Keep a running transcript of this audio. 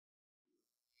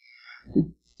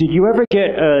Did you ever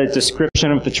get a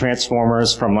description of the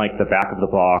Transformers from like the back of the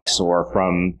box or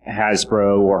from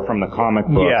Hasbro or from the comic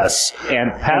book? Yes. And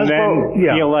Hasbro,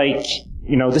 then feel like,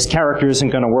 you know, this character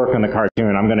isn't going to work on the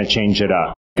cartoon. I'm going to change it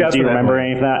up. Definitely. Do you remember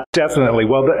any of that? Definitely.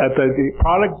 Well, at the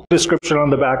product description on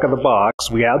the back of the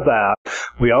box, we had that.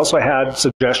 We also had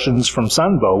suggestions from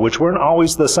Sunbow, which weren't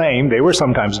always the same. They were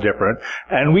sometimes different.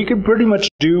 And we could pretty much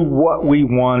do what we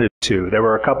wanted to. There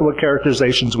were a couple of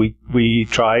characterizations we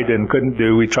tried and couldn't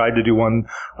do. We tried to do one,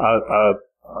 a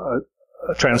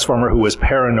Transformer who was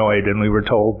paranoid, and we were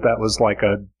told that was like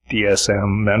a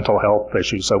DSM mental health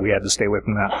issue, so we had to stay away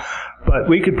from that. But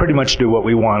we could pretty much do what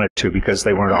we wanted to because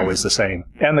they weren't always the same.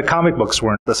 And the comic books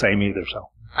weren't the same either, so.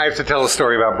 I have to tell a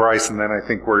story about Bryce, and then I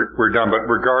think we're done. But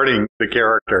regarding the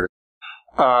characters,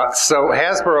 so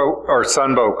Hasbro or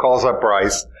Sunbow calls up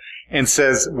Bryce and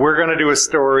says, we're going to do a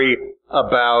story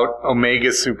about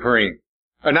Omega Supreme.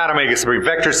 Not Omega Supreme,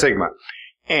 Vector Sigma.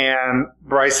 And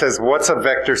Bryce says, what's a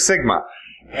Vector Sigma?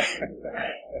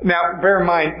 Now, bear in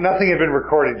mind, nothing had been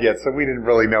recorded yet, so we didn't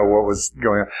really know what was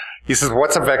going on. He says,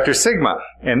 what's a Vector Sigma?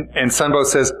 And Sunbow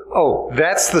says, oh,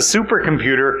 that's the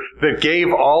supercomputer that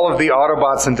gave all of the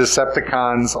Autobots and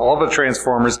Decepticons, all the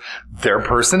Transformers, their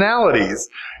personalities.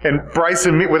 And Bryce,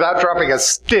 without dropping a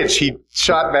stitch, he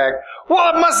shot back,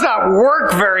 well, it must not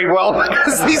work very well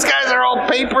because these guys are all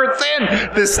paper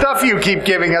thin. The stuff you keep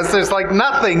giving us, there's like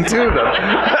nothing to them.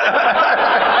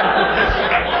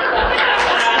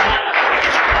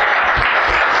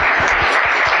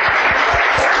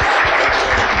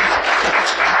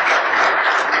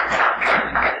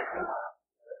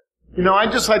 You know,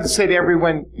 I'd just like to say to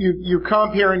everyone, you come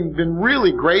up here and been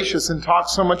really gracious and talked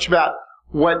so much about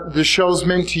what the show's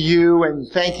meant to you and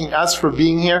thanking us for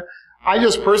being here. I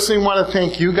just personally want to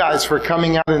thank you guys for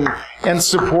coming out and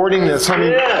supporting this. I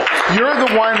mean, you're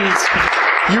the ones,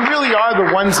 you really are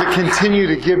the ones that continue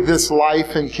to give this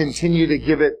life and continue to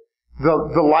give it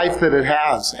the life that it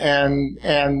has. And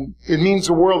it means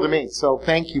the world to me. So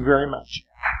thank you very much.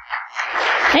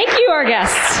 Thank you, our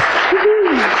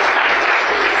guests.